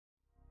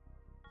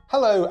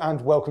Hello and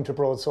welcome to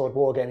Broadsword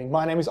Wargaming.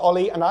 My name is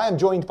Ollie and I am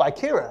joined by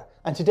Ciara.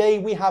 And today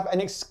we have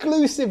an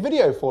exclusive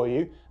video for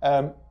you.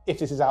 If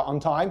this is out on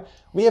time,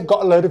 we have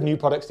got a load of new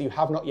products that you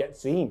have not yet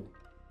seen.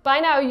 By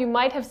now you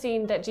might have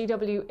seen that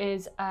GW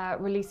is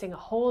releasing a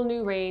whole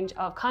new range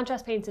of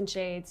contrast paints and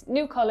shades,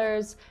 new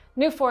colours,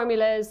 new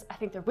formulas. I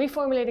think they're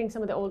reformulating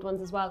some of the old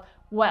ones as well.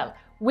 Well,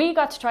 we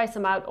got to try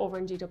some out over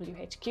in GW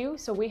HQ,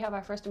 so we have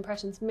our first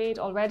impressions made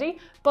already,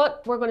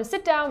 but we're going to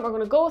sit down, we're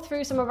going to go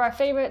through some of our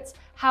favourites,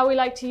 how we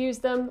like to use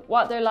them,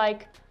 what they're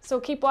like, so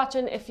keep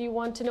watching if you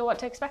want to know what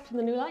to expect from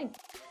the new line.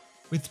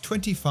 With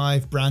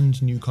 25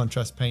 brand new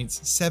contrast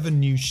paints, 7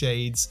 new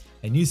shades,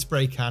 a new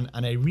spray can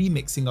and a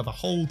remixing of a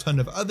whole ton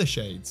of other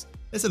shades,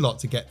 there's a lot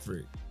to get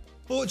through.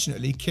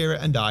 Fortunately, Ciara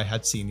and I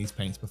had seen these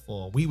paints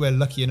before. We were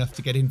lucky enough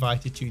to get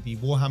invited to the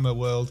Warhammer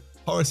World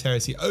Horus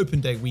Heresy Open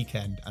Day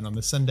weekend, and on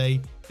the Sunday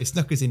they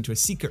snuck us into a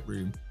secret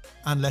room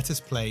and let us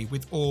play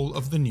with all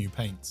of the new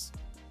paints.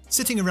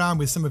 Sitting around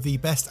with some of the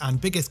best and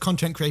biggest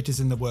content creators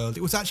in the world,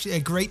 it was actually a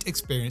great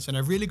experience and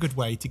a really good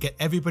way to get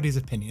everybody's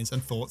opinions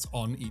and thoughts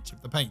on each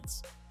of the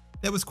paints.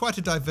 There was quite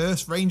a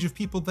diverse range of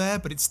people there,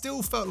 but it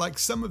still felt like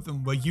some of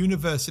them were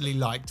universally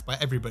liked by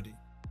everybody.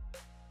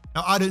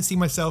 Now, I don't see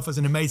myself as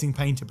an amazing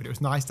painter, but it was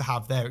nice to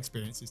have their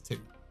experiences too.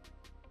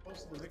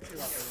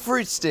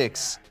 Fruit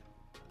sticks!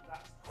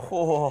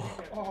 Oh,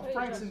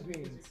 Franks and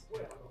beans.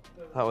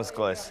 that was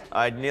close.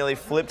 I nearly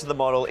flipped the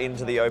model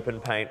into the open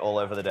paint all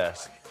over the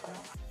desk.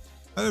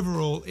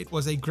 Overall, it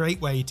was a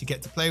great way to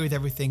get to play with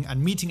everything,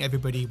 and meeting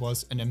everybody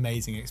was an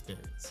amazing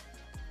experience.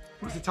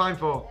 What's the time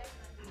for?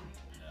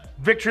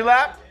 Victory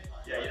lap?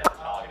 Yeah.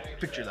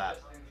 Victory lap.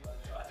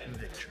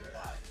 Victory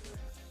lap.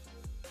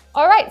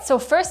 All right, so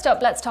first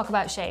up, let's talk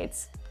about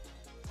shades.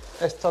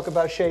 Let's talk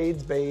about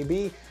shades,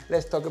 baby.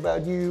 Let's talk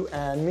about you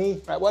and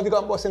me. Right, what have you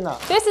got? What's in that?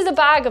 This is a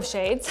bag of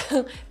shades,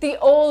 the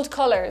old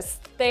colours.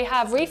 They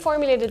have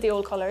reformulated the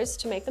old colours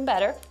to make them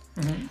better.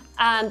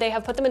 And they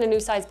have put them in a new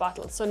size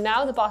bottle. So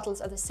now the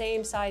bottles are the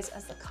same size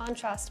as the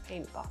contrast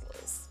paint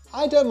bottles.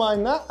 I don't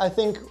mind that. I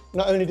think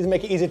not only does it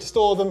make it easier to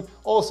store them,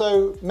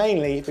 also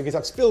mainly because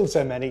I've spilled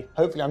so many,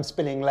 hopefully I'm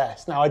spilling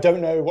less. Now I don't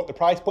know what the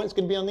price point's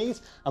going to be on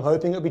these. I'm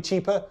hoping it'll be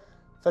cheaper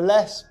for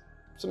less.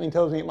 Something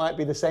tells me it might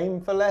be the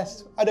same for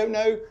less. I don't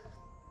know.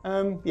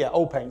 Yeah,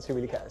 old paints, who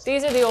really cares?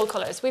 These are the old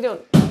colours. We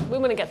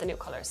want to get the new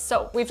colours.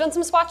 So we've done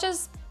some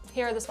swatches.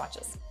 Here are the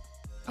swatches.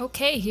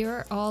 Okay, here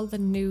are all the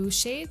new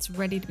shades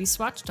ready to be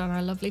swatched on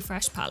our lovely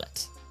fresh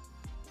palette.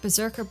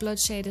 Berserker Blood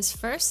shade is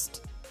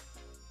first.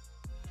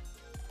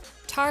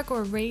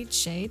 Targor Rage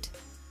shade.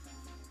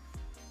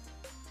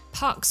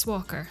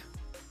 Poxwalker.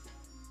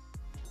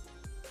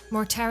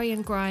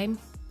 Mortarian Grime,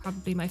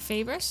 probably my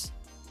favourite.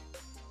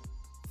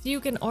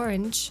 Fugan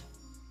Orange.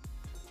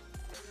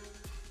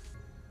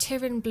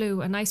 Tyran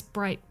Blue, a nice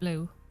bright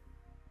blue.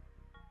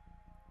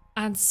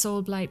 And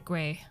Soulblight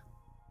Grey.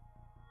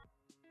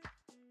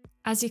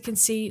 As you can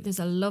see, there's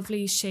a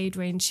lovely shade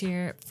range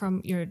here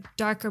from your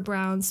darker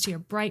browns to your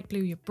bright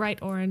blue, your bright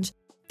orange.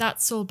 That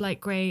Soulblight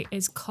Grey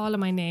is calling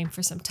my name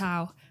for some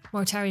Tau.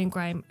 Mortarian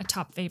Grime, a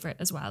top favourite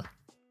as well.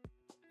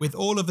 With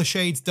all of the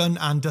shades done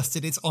and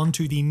dusted, it's on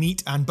to the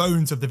meat and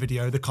bones of the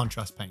video, the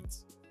contrast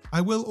paints.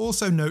 I will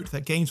also note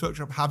that Games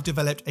Workshop have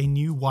developed a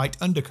new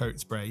white undercoat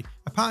spray,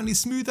 apparently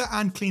smoother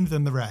and cleaner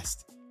than the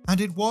rest,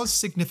 and it was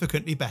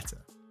significantly better.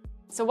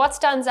 So what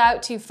stands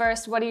out to you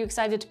first? What are you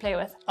excited to play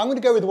with? I'm going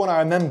to go with the one I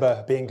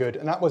remember being good,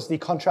 and that was the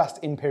Contrast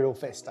Imperial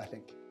Fist, I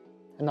think.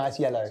 A nice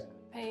yellow.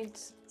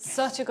 Paint.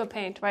 Such a good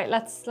paint. Right,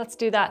 let's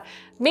do that.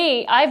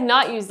 Me, I've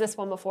not used this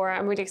one before.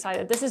 I'm really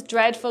excited. This is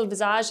Dreadful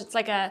Visage. It's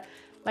like a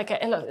look,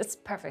 it's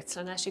perfect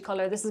Slaneshi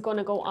color. This is going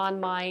to go on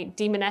my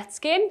Demonette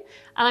skin,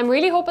 and I'm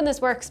really hoping this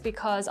works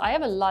because I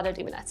have a lot of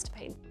Demonettes to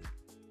paint.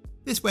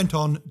 This went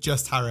on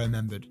just how I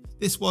remembered.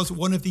 This was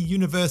one of the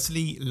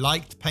universally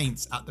liked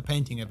paints at the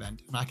painting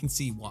event, and I can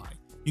see why.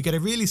 You get a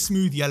really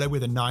smooth yellow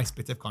with a nice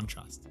bit of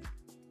contrast.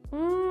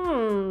 What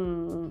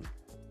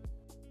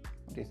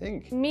do you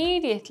think?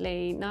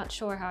 Immediately, not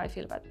sure how I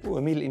feel about it. Ooh,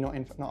 immediately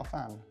not a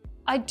fan.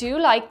 I do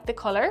like the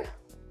color.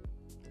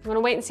 I'm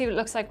gonna wait and see what it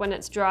looks like when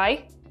it's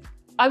dry.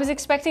 I was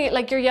expecting it,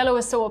 like your yellow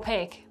is so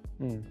opaque.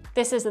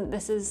 This isn't,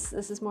 this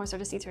is more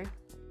sort of see-through.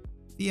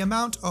 The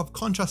amount of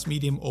contrast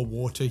medium or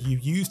water you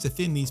use to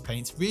thin these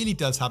paints really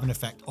does have an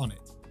effect on it.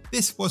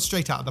 This was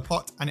straight out of the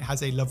pot and it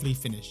has a lovely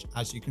finish,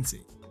 as you can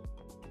see.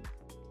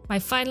 My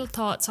final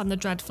thoughts on the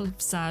Dreadful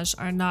Visage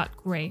are not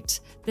great.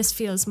 This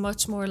feels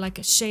much more like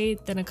a shade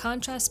than a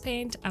contrast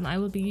paint, and I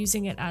will be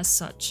using it as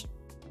such.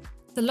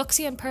 The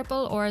Luxian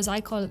Purple, or as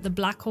I call it, the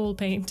Black Hole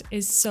paint,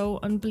 is so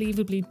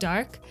unbelievably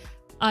dark.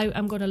 I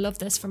am going to love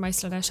this for my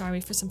Slanesh army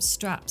for some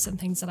straps and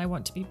things that I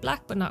want to be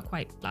black but not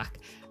quite black.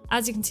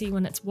 As you can see,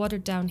 when it's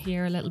watered down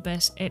here a little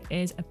bit, it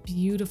is a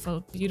beautiful,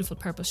 beautiful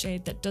purple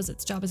shade that does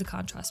its job as a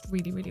contrast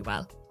really, really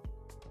well.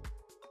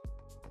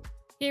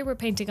 Here we're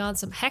painting on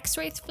some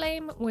Hexwraith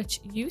Flame,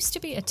 which used to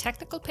be a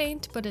technical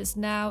paint, but is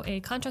now a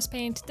contrast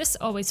paint. This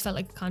always felt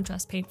like a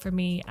contrast paint for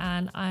me,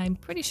 and I'm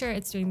pretty sure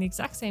it's doing the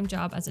exact same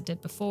job as it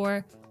did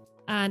before.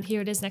 And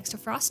here it is next to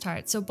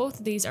Frostheart. So both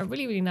of these are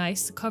really, really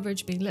nice. The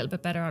coverage being a little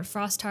bit better on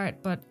Frostheart,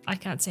 but I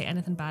can't say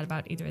anything bad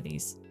about either of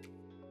these.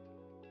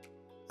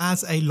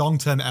 As a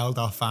long-term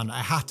Eldar fan, I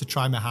had to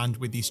try my hand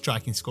with the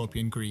Striking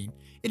Scorpion Green.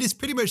 It is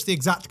pretty much the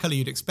exact colour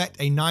you'd expect,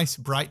 a nice,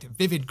 bright,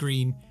 vivid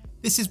green.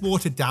 This is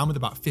watered down with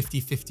about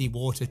 50-50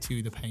 water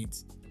to the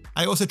paint.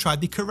 I also tried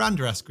the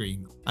Carandaras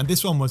Green, and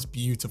this one was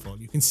beautiful.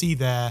 You can see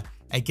there,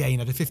 again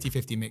at a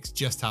 50-50 mix,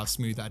 just how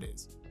smooth that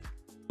is.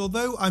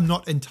 Although I'm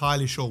not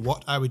entirely sure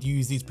what I would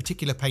use these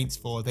particular paints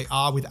for, they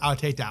are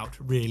without a doubt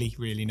really,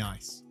 really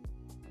nice.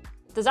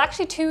 There's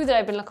actually two that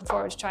I've been looking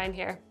forward to trying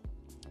here.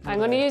 I'm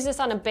going to use this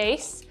on a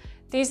base.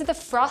 These are the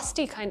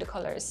frosty kind of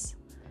colours.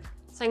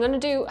 So I'm going to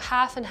do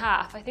half and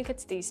half. I think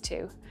it's these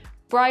two.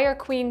 Briar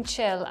Queen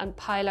Chill and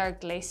Pilar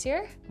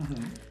Glacier.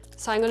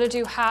 So I'm going to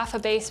do half a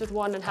base with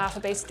one and half a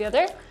base with the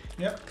other.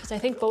 Yep. Because I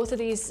think both of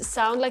these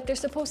sound like they're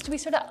supposed to be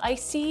sort of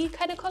icy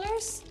kind of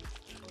colours.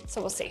 So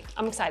we'll see.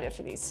 I'm excited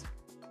for these.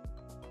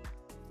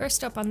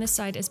 First up on this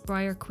side is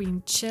Briar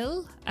Queen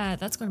Chill.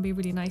 That's going to be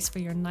really nice for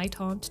your Night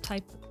Haunt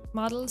type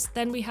models.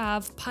 Then we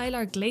have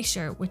Pilar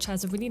Glacier, which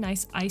has a really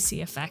nice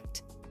icy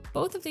effect.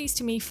 Both of these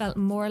to me felt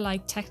more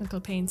like technical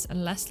paints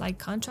and less like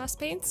contrast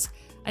paints.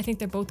 I think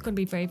they're both going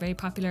to be very, very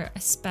popular,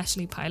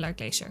 especially Pilar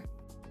Glacier.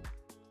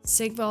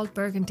 Sigvald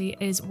Burgundy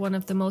is one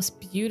of the most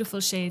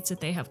beautiful shades that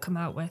they have come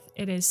out with.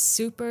 It is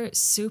super,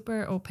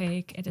 super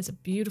opaque. It is a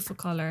beautiful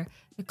colour.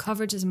 The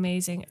coverage is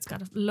amazing. It's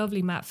got a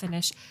lovely matte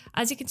finish.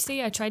 As you can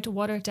see, I tried to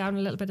water it down a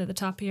little bit at the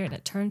top here and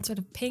it turned sort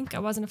of pink. I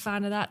wasn't a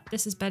fan of that.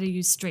 This is better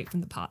used straight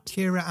from the pot.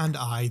 Ciara and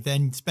I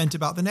then spent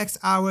about the next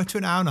hour to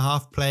an hour and a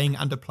half playing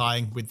and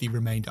applying with the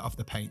remainder of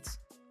the paints.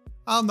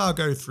 I'll now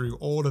go through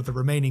all of the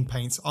remaining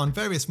paints on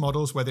various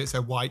models, whether it's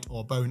a white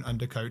or bone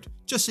undercoat,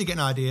 just so you get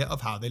an idea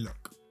of how they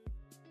look.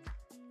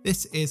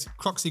 This is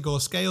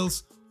Croxigore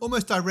Scales,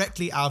 almost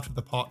directly out of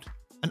the pot,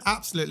 an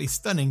absolutely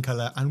stunning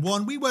colour and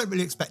one we weren't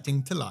really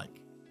expecting to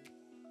like.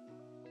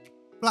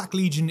 Black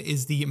Legion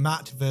is the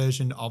matte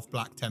version of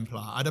Black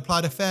Templar. I'd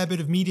applied a fair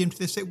bit of medium to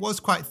this, it was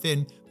quite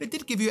thin, but it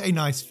did give you a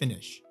nice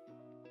finish.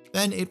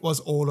 Then it was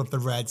all of the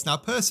reds. Now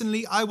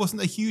personally, I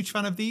wasn't a huge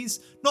fan of these,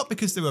 not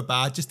because they were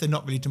bad, just they're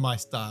not really to my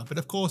style, but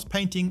of course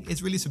painting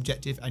is really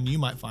subjective and you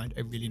might find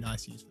a really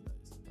nice use for those.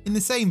 In the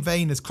same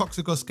vein as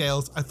Croxigore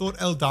Scales, I thought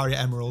Eldaria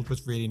Emerald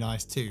was really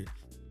nice too.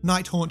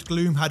 Night Haunt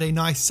Gloom had a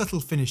nice subtle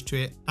finish to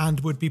it and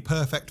would be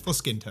perfect for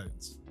skin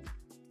tones.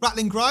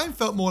 Rattling Grime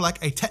felt more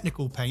like a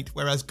technical paint,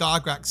 whereas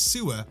Gargrak's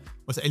Sewer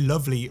was a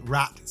lovely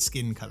rat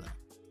skin colour.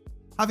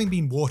 Having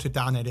been watered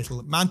down a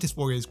little, Mantis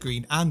Warriors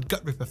Green and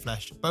Gut Ripper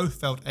Flesh both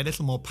felt a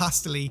little more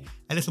pastel-y,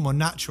 a little more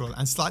natural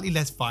and slightly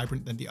less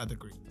vibrant than the other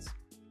greens.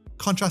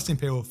 Contrast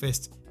Imperial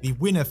Fist, the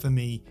winner for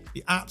me,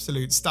 the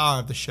absolute star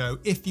of the show.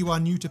 If you are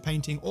new to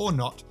painting or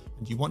not,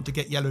 and you want to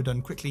get yellow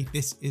done quickly,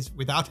 this is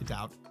without a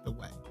doubt the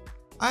way.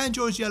 I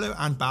enjoyed yellow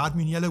and bad. I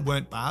mean, yellow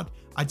weren't bad.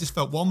 I just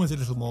felt one was a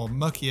little more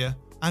muckier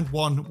and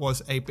one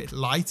was a bit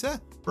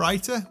lighter,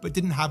 brighter, but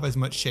didn't have as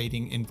much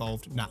shading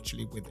involved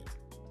naturally with it.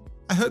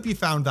 I hope you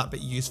found that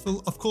bit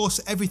useful. Of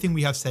course, everything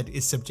we have said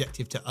is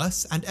subjective to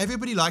us and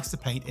everybody likes to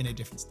paint in a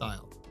different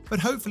style. But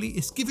hopefully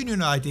it's given you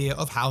an idea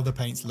of how the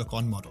paints look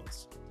on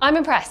models. I'm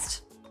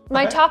impressed.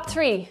 My top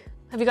three.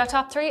 Have you got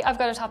top three? I've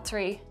got a top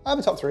three. I have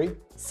a top three.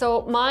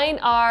 So mine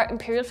are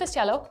Imperial Fist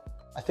Yellow.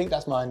 I think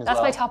that's mine as well.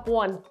 That's my top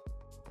one.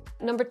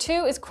 Number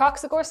two is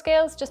Croxigore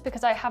Scales, just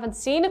because I haven't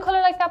seen a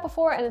colour like that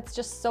before and it's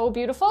just so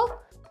beautiful.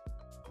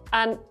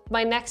 And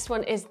my next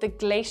one is the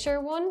Glacier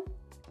one.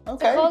 Okay.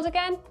 What's it called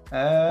again?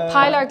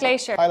 Pilar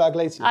Glacier. Pilar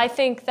Glacier. I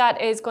think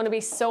that is going to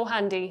be so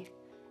handy.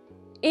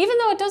 Even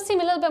though it does seem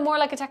a little bit more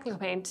like a technical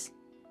paint.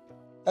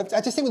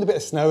 I just think with a bit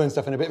of snow and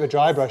stuff and a bit of a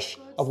dry brush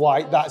of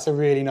white, that's a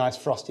really nice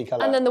frosty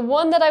colour. And then the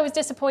one that I was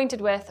disappointed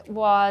with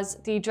was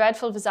the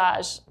Dreadful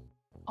Visage.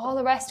 All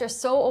the rest are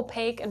so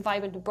opaque and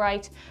vibrant and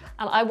bright,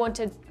 and I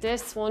wanted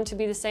this one to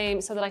be the same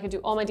so that I could do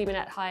all my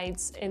Demonette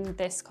hides in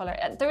this colour.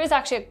 There is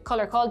actually a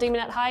colour called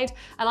Demonette Hide,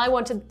 and I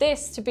wanted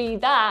this to be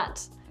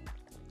that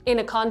in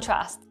a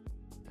contrast.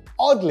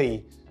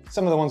 Oddly,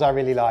 Some of the ones I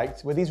really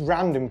liked were these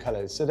random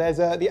colours. So there's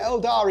the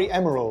Eldari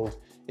Emerald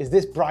is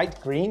this bright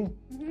green.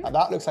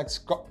 That looks like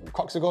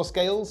Croxigore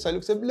Scales, so it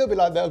looks a little bit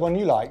like the one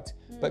you liked,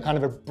 but kind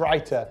of a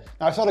brighter.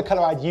 Now, it's not a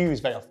colour I'd use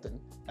very often.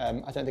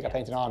 I don't think I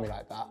paint an army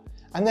like that.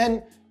 And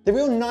then the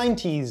real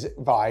 90s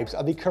vibes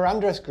are the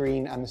Carandaras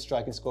Green and the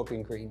Striking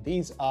Scorpion Green.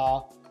 These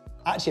are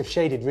actually have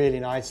shaded really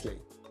nicely.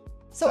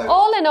 So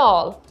all in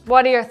all,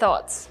 what are your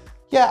thoughts?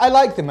 Yeah, I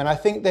like them, and I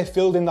think they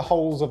filled in the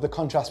holes of the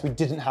contrast we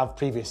didn't have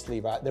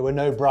previously, right? There were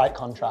no bright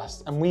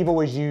contrasts, and we've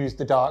always used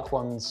the dark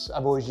ones.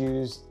 I've always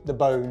used the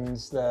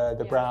bones,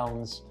 the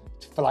browns,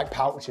 for like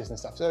pouches and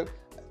stuff. So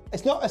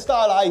it's not a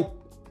style I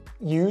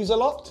use a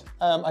lot.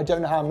 I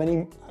don't know how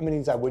many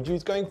I would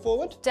use going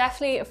forward.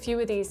 Definitely a few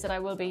of these that I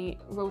will be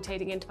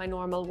rotating into my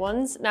normal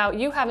ones. Now,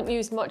 you haven't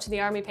used much of the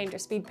Army Painter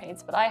speed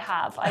paints, but I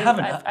have.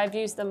 I've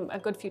used them a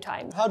good few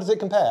times. How does it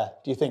compare,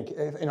 do you think,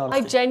 in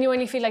honesty? I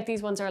genuinely feel like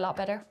these ones are a lot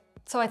better.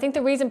 So I think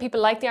the reason people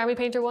like the Army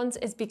Painter ones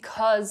is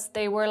because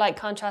they were like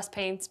contrast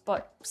paints,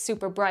 but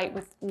super bright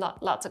with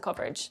not lots of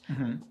coverage.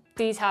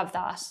 These have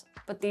that,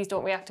 but these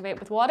don't reactivate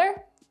with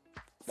water.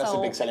 That's a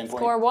big selling point.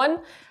 Score 1.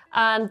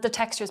 And the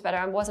texture is better.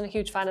 I wasn't a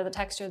huge fan of the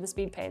texture of the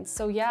speed paints.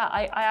 So yeah,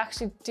 I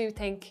actually do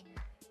think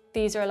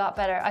these are a lot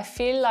better. I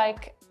feel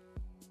like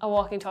a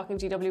walking, talking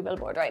GW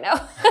billboard right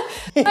now.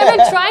 I've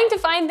been trying to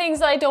find things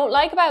that I don't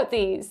like about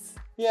these.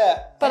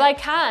 Yeah. But I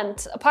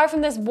can't, apart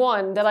from this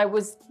one that I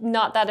was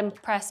not that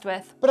impressed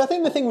with. But I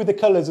think the thing with the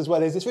colours as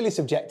well is it's really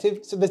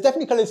subjective. So there's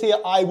definitely colours here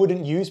I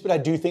wouldn't use, but I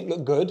do think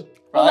look good.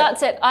 Right? Well,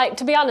 that's it.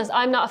 To be honest,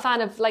 I'm not a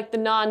fan of like the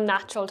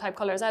non-natural type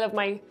colours. I love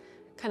my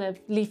kind of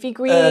leafy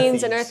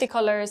greens and earthy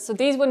colours. So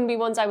these wouldn't be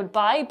ones I would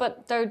buy,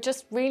 but they're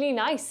just really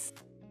nice.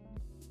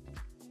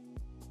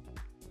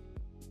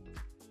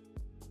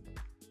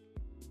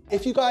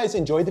 If you guys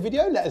enjoyed the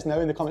video, let us know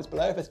in the comments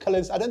below. If there's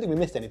colours, I don't think we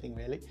missed anything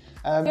really.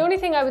 The only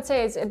thing I would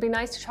say is it'd be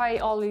nice to try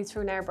all these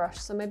through an airbrush.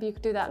 So maybe you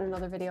could do that in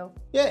another video.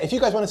 Yeah, if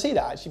you guys want to see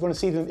that, actually, if you want to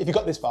see them, if you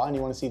got this far and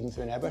you want to see them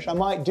through an airbrush, I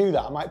might do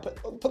that. I might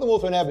put them all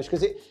through an airbrush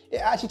because it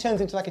actually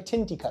turns into like a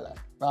tinty colour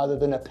rather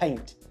than a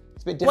paint.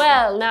 It's a bit different.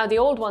 Well, now the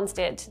old ones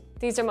did.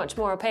 These are much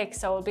more opaque,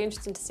 so it'll be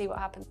interesting to see what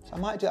happens. So I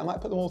might do that. I might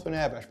put them all through an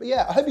airbrush. But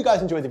yeah, I hope you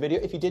guys enjoyed the video.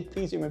 If you did,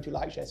 please do remember to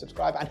like, share,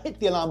 subscribe, and hit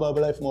the alarm bell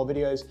below for more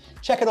videos.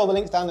 Check out all the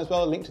links down as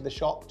well. Link to the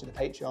shop, to the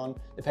Patreon.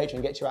 The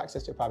Patreon gets you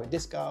access to a private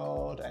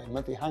Discord, a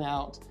monthly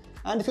hangout,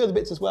 and a few other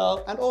bits as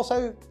well. And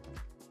also,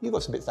 you've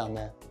got some bits down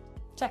there.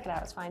 Check it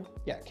out, it's fine.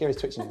 Yeah, Ciara's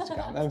Twitch and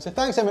Instagram. So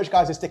thanks so much,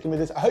 guys, for sticking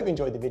with us. I hope you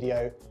enjoyed the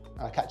video,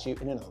 and I'll catch you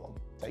in another one.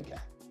 Take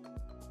care.